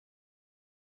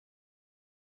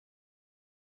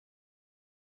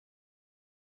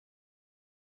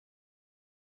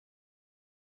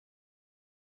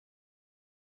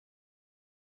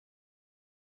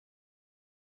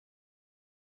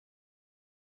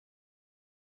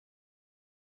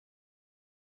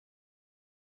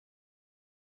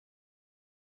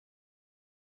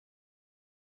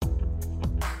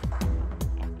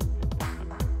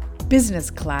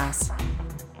Business Class,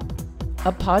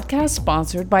 a podcast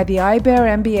sponsored by the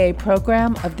IBEAR MBA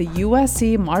Program of the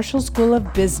USC Marshall School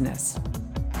of Business.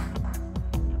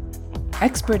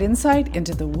 Expert insight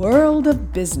into the world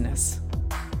of business.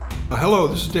 Hello,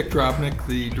 this is Dick Drobnick,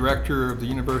 the director of the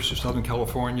University of Southern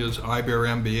California's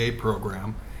IBEAR MBA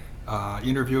Program,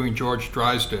 interviewing George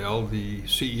Drysdale, the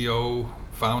CEO,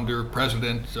 founder,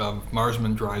 president of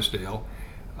Marsman Drysdale,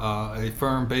 a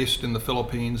firm based in the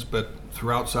Philippines but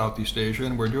throughout Southeast Asia,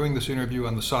 and we're doing this interview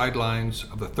on the sidelines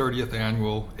of the 30th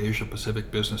Annual Asia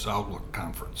Pacific Business Outlook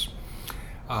Conference.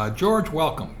 George,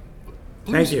 welcome.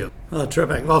 Please. Thank you.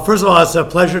 Terrific. Well, first of all, it's a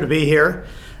pleasure to be here.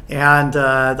 And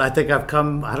I think I've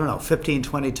come, 15,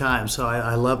 20 times. So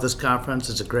I love this conference.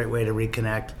 It's a great way to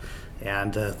reconnect.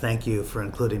 And thank you for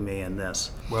including me in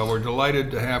this. Well, we're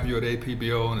delighted to have you at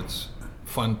APBO, and it's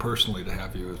fun personally to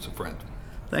have you as a friend.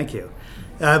 Thank you.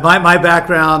 My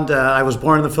background, I was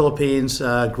born in the Philippines,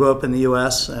 grew up in the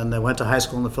U.S., and I went to high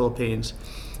school in the Philippines.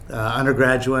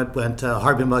 Undergraduate, went to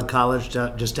Harbin Mud College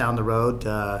just down the road.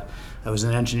 I was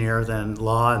an engineer, then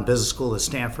law and business school at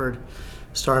Stanford.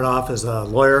 Started off as a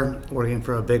lawyer working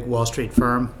for a big Wall Street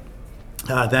firm.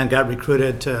 Then got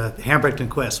recruited to Hambrecht &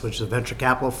 Quist, which is a venture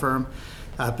capital firm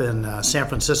up in San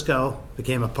Francisco.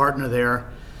 Became a partner there.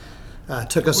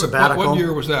 Took a sabbatical. What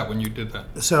year was that when you did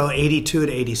that? So 82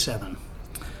 to 87.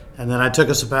 And then I took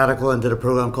a sabbatical and did a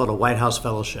program called a White House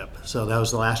Fellowship. So that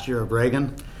was the last year of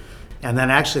Reagan. And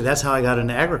then actually that's how I got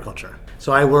into agriculture.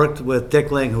 So I worked with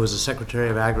Dick Ling, who was the Secretary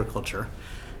of Agriculture,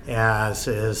 as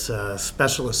his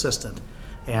special assistant,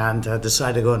 and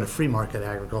decided to go into free market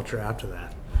agriculture after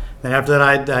that. Then after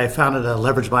that, I founded a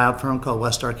leveraged buyout firm called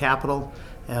Westar Capital,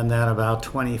 and then about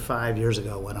 25 years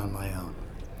ago went on my own.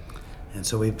 And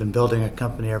so we've been building a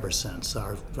company ever since.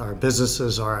 Our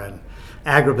businesses are in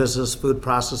agribusiness, food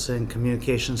processing,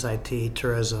 communications, IT,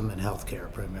 tourism, and healthcare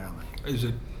primarily. Is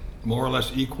it more or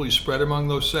less equally spread among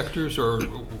those sectors, or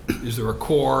is there a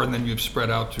core and then you've spread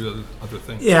out to other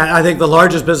things? Yeah, I think the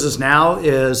largest business now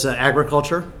is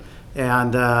agriculture,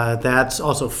 and that's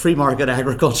also free market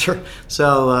agriculture.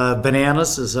 So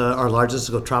bananas is our largest,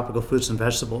 tropical fruits and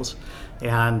vegetables,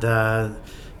 and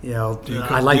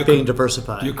I like being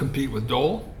diversified. Do you compete with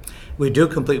Dole? We do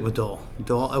compete with Dole.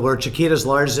 We're Chiquita's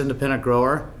largest independent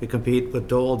grower. We compete with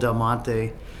Dole, Del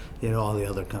Monte, all the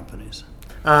other companies.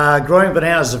 Growing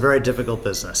bananas is a very difficult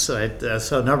business. Right?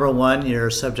 So number one, you're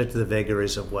subject to the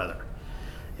vagaries of weather.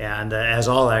 And as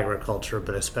all agriculture,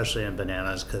 but especially in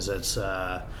bananas, because it's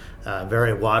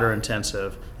very water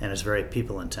intensive and it's very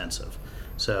people intensive.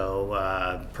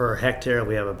 So per hectare,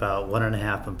 we have about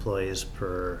 1.5 employees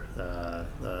per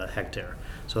hectare.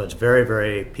 So it's very,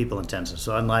 very people intensive.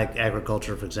 So unlike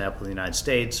agriculture, for example, in the United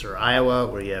States or Iowa,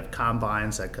 where you have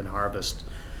combines that can harvest,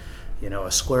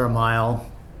 a square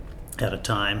mile at a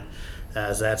time,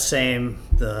 as that same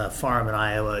farm in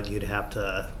Iowa, you'd have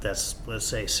to, that's, let's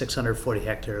say, 640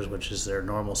 hectares, which is their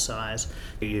normal size.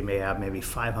 You may have maybe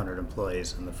 500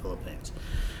 employees in the Philippines.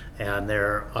 And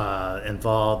they're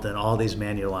involved in all these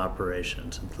manual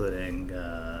operations, including,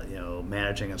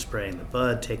 managing and spraying the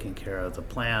bud, taking care of the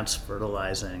plants,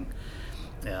 fertilizing,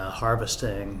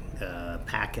 harvesting,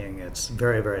 packing. It's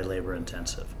very, very labor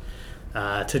intensive.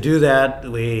 To do that,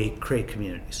 we create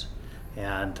communities.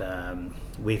 And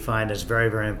we find it's very,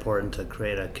 very important to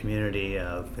create a community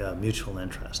of mutual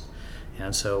interest.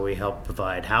 And so we help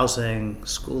provide housing,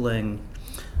 schooling,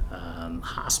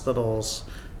 hospitals,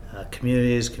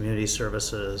 community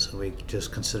services. We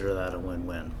just consider that a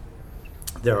win-win.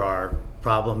 There are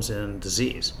problems in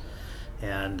disease.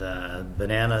 And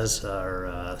bananas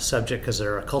are subject, because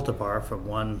they're a cultivar from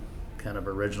one kind of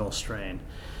original strain,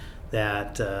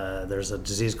 that there's a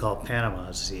disease called Panama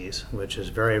disease, which is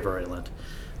very virulent.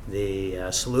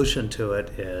 The solution to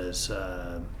it is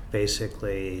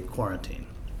basically quarantine.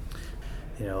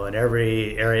 In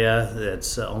every area,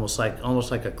 it's almost like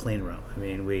a clean room. I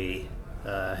mean, we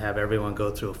have everyone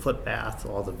go through a foot bath.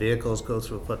 All the vehicles go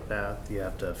through a foot bath. You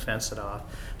have to fence it off.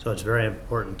 So it's very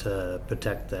important to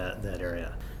protect that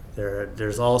area.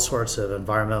 There's all sorts of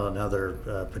environmental and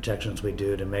other protections we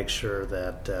do to make sure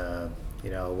that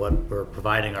what we're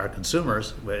providing our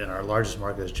consumers, in our largest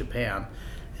market is Japan,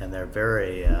 and they're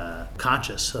very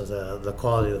conscious of the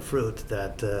quality of the fruit,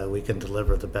 that we can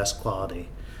deliver the best quality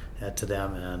to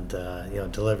them,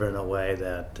 and deliver in a way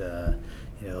that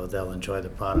they'll enjoy the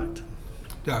product.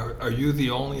 Now, are you the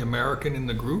only American in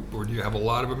the group, or do you have a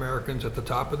lot of Americans at the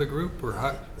top of the group, or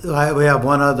how? We have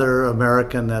one other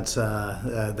American that's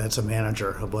a manager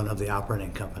of one of the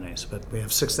operating companies, but we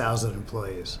have 6,000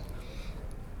 employees.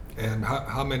 And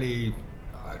how many,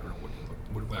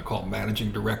 what do I call them,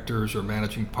 managing directors or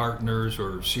managing partners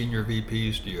or senior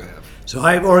VPs do you have? So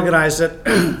I've organized it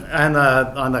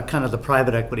on the kind of the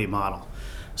private equity model.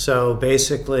 So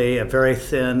basically a very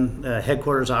thin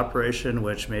headquarters operation,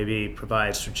 which maybe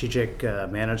provides strategic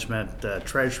management,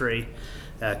 treasury,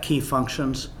 key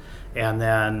functions, and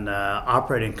then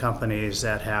operating companies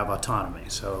that have autonomy.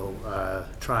 So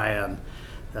try and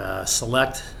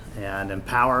select and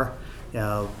empower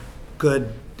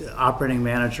good operating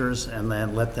managers and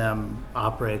then let them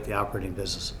operate the operating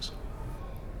businesses.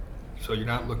 So you're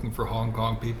not looking for Hong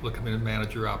Kong people to come in and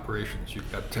manage your operations.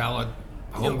 You've got talent,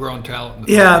 homegrown talent in the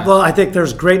Philippines. Well, I think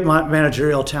there's great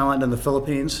managerial talent in the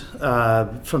Philippines.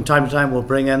 From time to time, we'll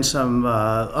bring in some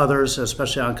others,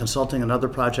 especially on consulting and other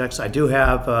projects. I do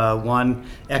have one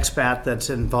expat that's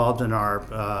involved in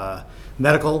our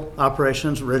medical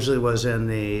operations. Originally was in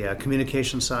the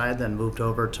communication side, then moved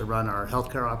over to run our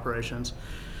healthcare operations.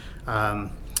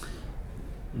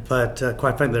 But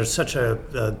quite frankly, there's such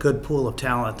a good pool of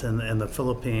talent in the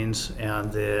Philippines,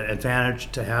 and the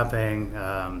advantage to having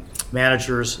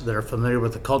managers that are familiar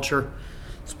with the culture,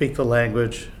 speak the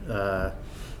language. I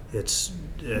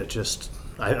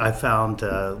found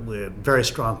a very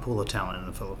strong pool of talent in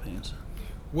the Philippines.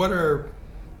 What are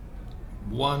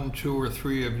 1, 2, or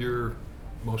 3 of your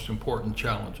most important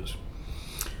challenges?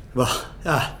 Well,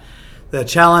 the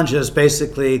challenge is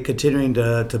basically continuing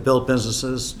to build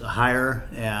businesses, hire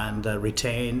and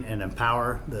retain and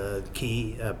empower the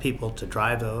key people to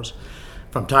drive those.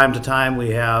 From time to time,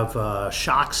 we have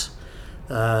shocks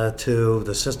to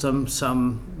the system.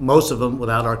 Most of them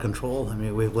without our control. I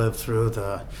mean, we've lived through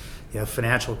the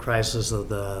financial crisis of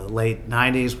the late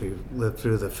 90s. We've lived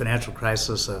through the financial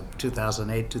crisis of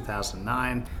 2008,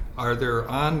 2009. Are there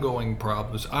ongoing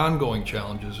problems, ongoing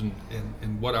challenges,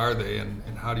 and what are they, and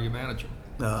how do you manage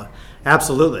them?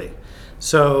 Absolutely.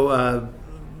 So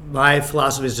my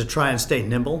philosophy is to try and stay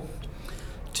nimble,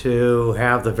 to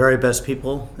have the very best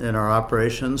people in our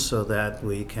operations so that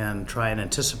we can try and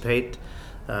anticipate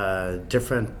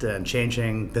different and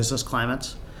changing business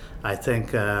climates. I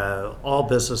think all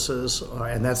businesses are,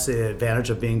 and that's the advantage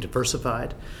of being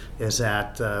diversified, is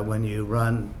that when you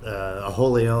run a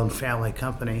wholly owned family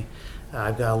company,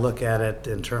 I've got to look at it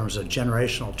in terms of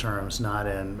generational terms, not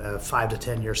in 5 to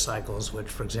 10 year cycles, which,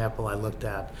 for example, I looked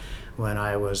at when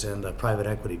I was in the private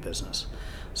equity business.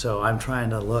 So I'm trying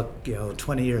to look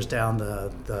 20 years down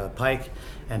the pike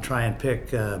and try and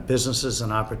pick businesses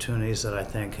and opportunities that I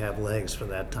think have legs for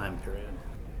that time period.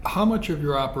 How much of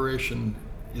your operation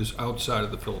is outside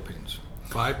of the Philippines?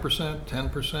 5%,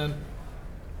 10%?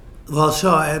 Well,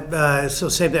 so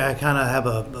same thing. I kind of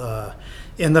have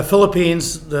in the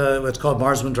Philippines, what's called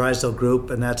Marsman Drysdale Group,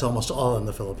 and that's almost all in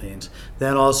the Philippines.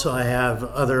 Then also I have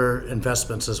other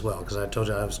investments as well, because I told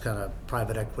you I was kind of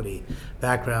private equity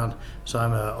background. So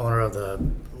I'm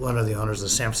one of the owners of the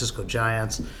San Francisco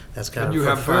Giants. That's kind and of you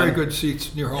have fun. very good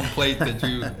seats in your home plate that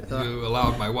you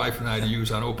allowed my wife and I to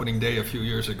use on opening day a few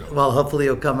years ago. Well, hopefully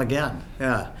you'll come again.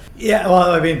 Yeah.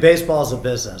 Well, I mean, baseball is a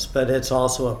business, but it's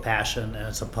also a passion and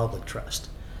it's a public trust.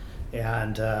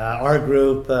 And our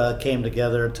group came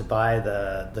together to buy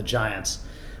the Giants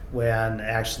when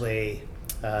actually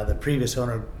the previous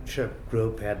ownership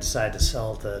group had decided to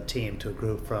sell the team to a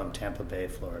group from Tampa Bay,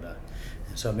 Florida.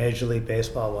 And so Major League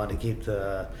Baseball wanted to keep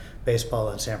the baseball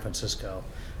in San Francisco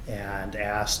and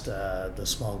asked the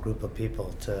small group of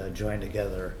people to join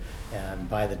together and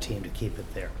buy the team to keep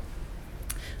it there.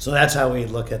 So that's how we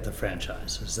look at the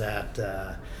franchise, is that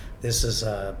this is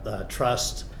a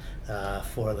trust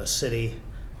for the city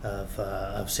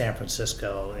of San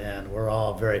Francisco, and we're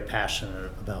all very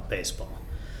passionate about baseball.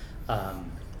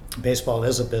 Baseball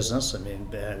is a business. I mean,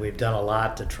 we've done a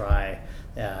lot to try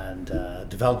and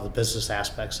develop the business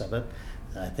aspects of it.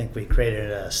 I think we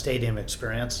created a stadium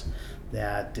experience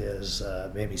that is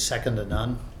maybe second to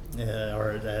none,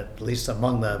 or at least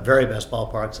among the very best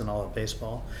ballparks in all of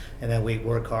baseball. And then we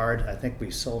work hard. I think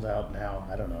we sold out now,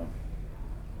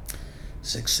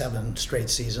 6, 7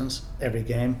 straight seasons, every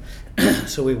game.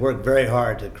 So we work very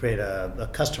hard to create a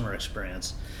customer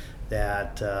experience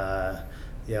that,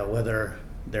 whether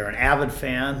they're an avid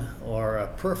fan or a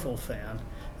peripheral fan,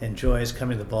 enjoys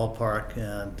coming to the ballpark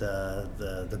and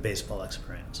the baseball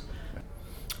experience.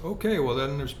 Okay, well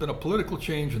then there's been a political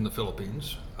change in the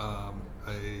Philippines. A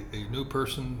new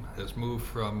person has moved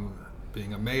from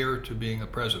being a mayor to being a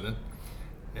president.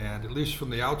 And at least from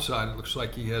the outside, it looks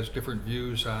like he has different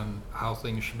views on how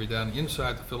things should be done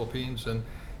inside the Philippines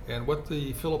and what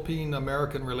the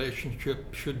Philippine-American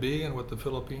relationship should be and what the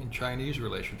Philippine-Chinese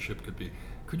relationship could be.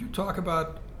 Could you talk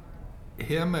about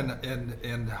him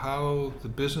and how the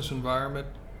business environment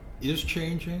is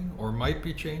changing or might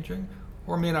be changing,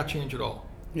 or may not change at all?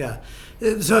 Yeah,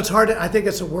 so it's hard. I think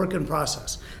it's a work in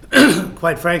process.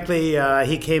 Quite frankly,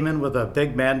 he came in with a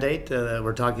big mandate.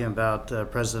 We're talking about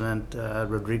President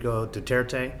Rodrigo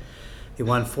Duterte. He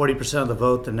won 40% of the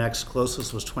vote. The next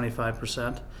closest was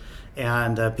 25%.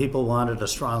 And people wanted a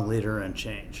strong leader and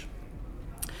change.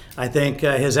 I think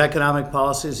his economic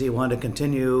policies, he wanted to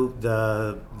continue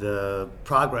the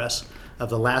progress of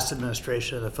the last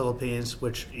administration of the Philippines,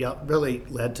 which really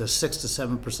led to 6 to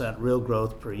 7% real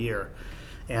growth per year,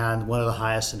 and one of the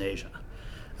highest in Asia.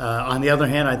 On the other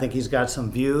hand, I think he's got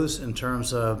some views in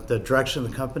terms of the direction of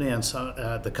the company and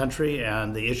the country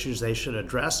and the issues they should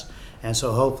address, and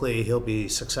so hopefully he'll be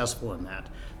successful in that.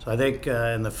 So I think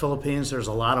in the Philippines there's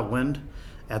a lot of wind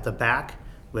at the back,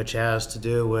 which has to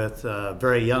do with a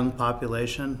very young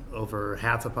population. Over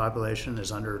half the population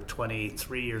is under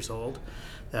 23 years old.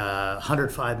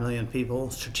 105 million people,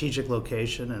 strategic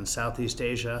location in Southeast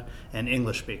Asia, and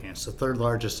English speaking. It's the third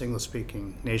largest English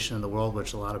speaking nation in the world,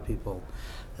 which a lot of people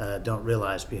don't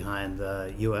realize, behind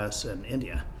the US and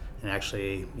India, and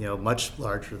actually much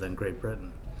larger than Great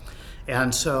Britain.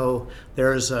 And so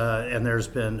there's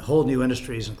been whole new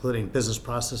industries, including business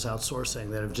process outsourcing,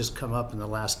 that have just come up in the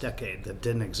last decade that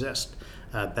didn't exist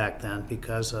back then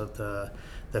because of the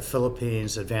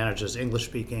Philippines' advantages, English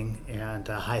speaking and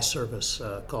high service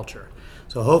culture.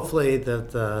 So hopefully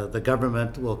that the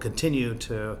government will continue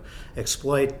to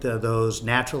exploit those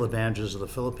natural advantages of the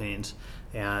Philippines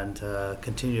and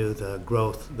continue the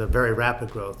growth, the very rapid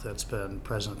growth that's been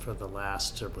present for the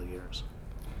last several years.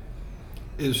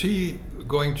 Is he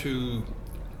going to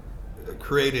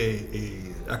create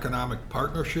a economic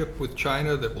partnership with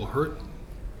China that will hurt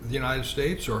the United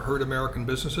States or hurt American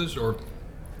businesses, or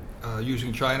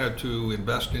using China to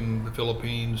invest in the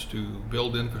Philippines, to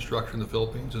build infrastructure in the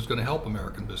Philippines is going to help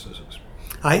American businesses?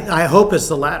 I hope it's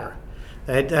the latter.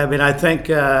 I mean, I think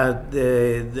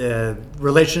the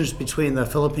relations between the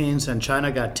Philippines and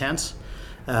China got tense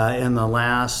in the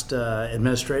last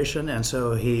administration, and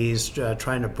so he's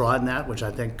trying to broaden that, which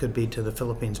I think could be to the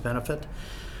Philippines' benefit.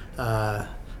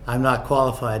 I'm not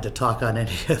qualified to talk on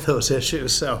any of those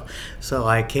issues, so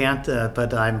I can't.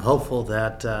 But I'm hopeful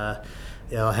that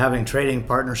having trading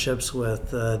partnerships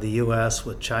with the U.S.,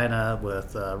 with China,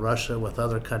 with Russia, with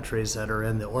other countries that are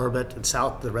in the orbit, and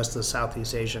the rest of the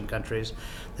Southeast Asian countries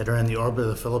that are in the orbit of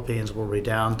the Philippines, will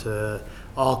redound to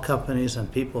all companies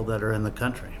and people that are in the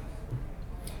country.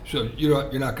 So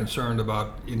you're not concerned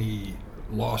about any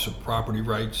loss of property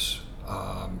rights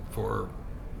for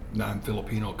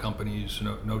non-Filipino companies?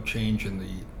 No change in the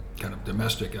kind of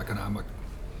domestic economic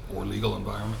or legal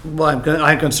environment? Well,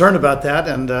 I'm concerned about that,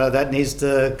 and that needs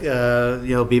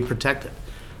to be protected.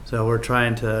 So we're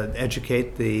trying to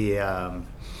educate the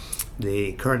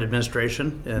current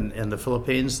administration in the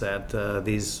Philippines that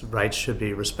these rights should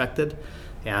be respected,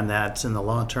 and that's in the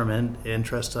long-term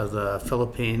interest of the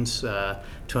Philippines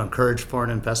to encourage foreign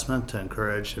investment, to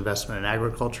encourage investment in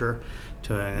agriculture,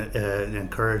 to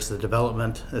encourage the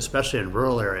development, especially in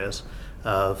rural areas,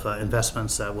 of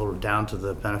investments that will redound to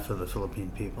the benefit of the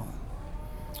Philippine people.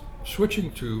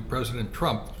 Switching to President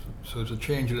Trump, so there's a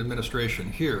change in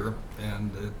administration here,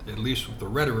 and at least with the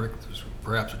rhetoric, there's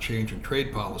perhaps a change in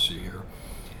trade policy here.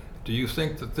 Do you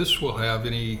think that this will have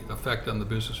any effect on the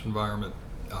business environment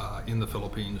in the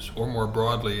Philippines, or more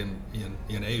broadly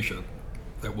in Asia,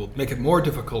 that will make it more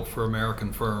difficult for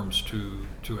American firms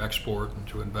to export and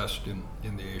to invest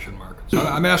in the Asian markets? So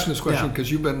I'm asking this question because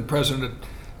you've been president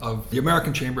of the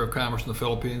American Chamber of Commerce in the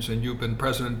Philippines, and you've been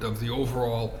president of the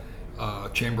overall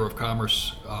Chamber of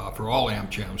Commerce for all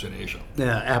AmChams in Asia.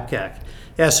 Yeah, APCAC.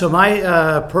 Yeah, so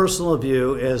my personal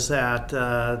view is that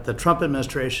the Trump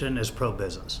administration is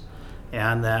pro-business,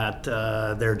 and that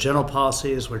their general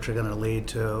policies, which are going to lead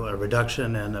to a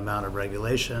reduction in the amount of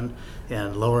regulation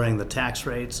and lowering the tax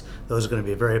rates, those are going to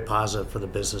be very positive for the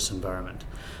business environment.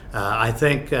 I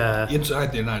think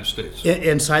inside the United States.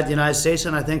 Inside the United States,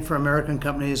 and I think for American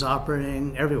companies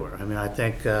operating everywhere. I mean, I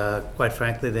think, quite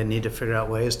frankly, they need to figure out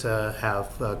ways to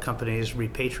have companies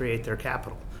repatriate their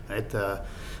capital. Right?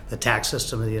 The tax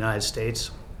system of the United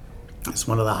States is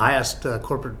one of the highest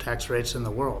corporate tax rates in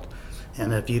the world,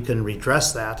 and if you can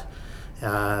redress that,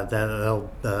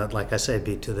 that'll, like I say,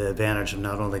 be to the advantage of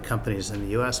not only companies in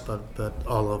the U.S. but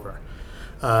all over.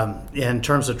 In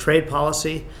terms of trade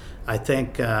policy, I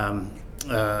think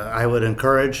I would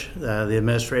encourage the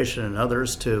administration and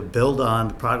others to build on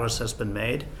the progress that's been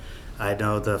made. I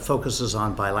know the focus is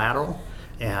on bilateral,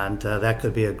 and that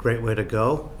could be a great way to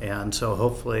go. And so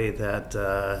hopefully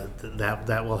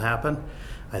that will happen.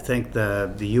 I think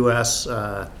the U.S.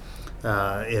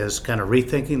 is kind of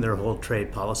rethinking their whole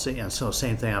trade policy. And so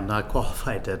same thing, I'm not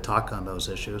qualified to talk on those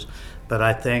issues, but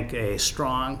I think a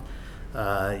strong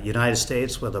United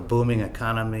States with a booming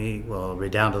economy will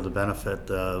redound to the benefit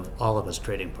of all of its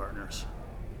trading partners.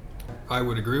 I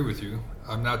would agree with you.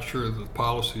 I'm not sure the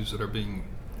policies that are being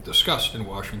discussed in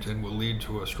Washington will lead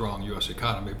to a strong U.S.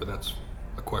 economy, but that's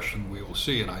a question we will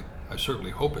see, and I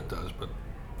certainly hope it does, but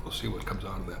we'll see what comes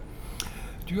out of that.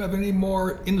 Do you have any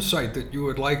more insight that you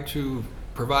would like to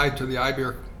provide to the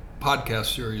IBEAR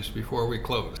podcast series before we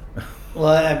close? Well,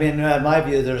 I mean, in my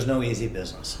view, there's no easy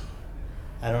business.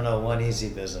 I don't know one easy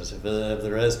business. If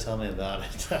there is, tell me about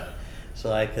it,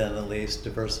 so I can at least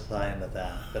diversify into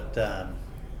that. But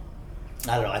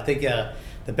I don't know. I think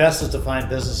the best is to find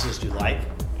businesses you like,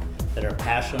 that are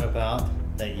passionate about,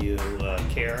 that you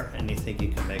care, and you think you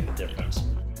can make a difference.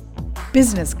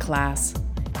 Business Class.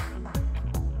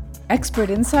 Expert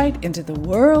insight into the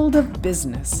world of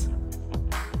business.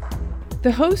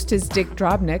 The host is Dick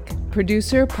Drobnick,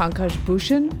 producer Pankaj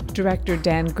Bhushan, director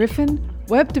Dan Griffin,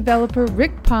 web developer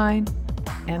Rick Pine,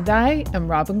 and I am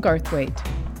Robin Garthwaite.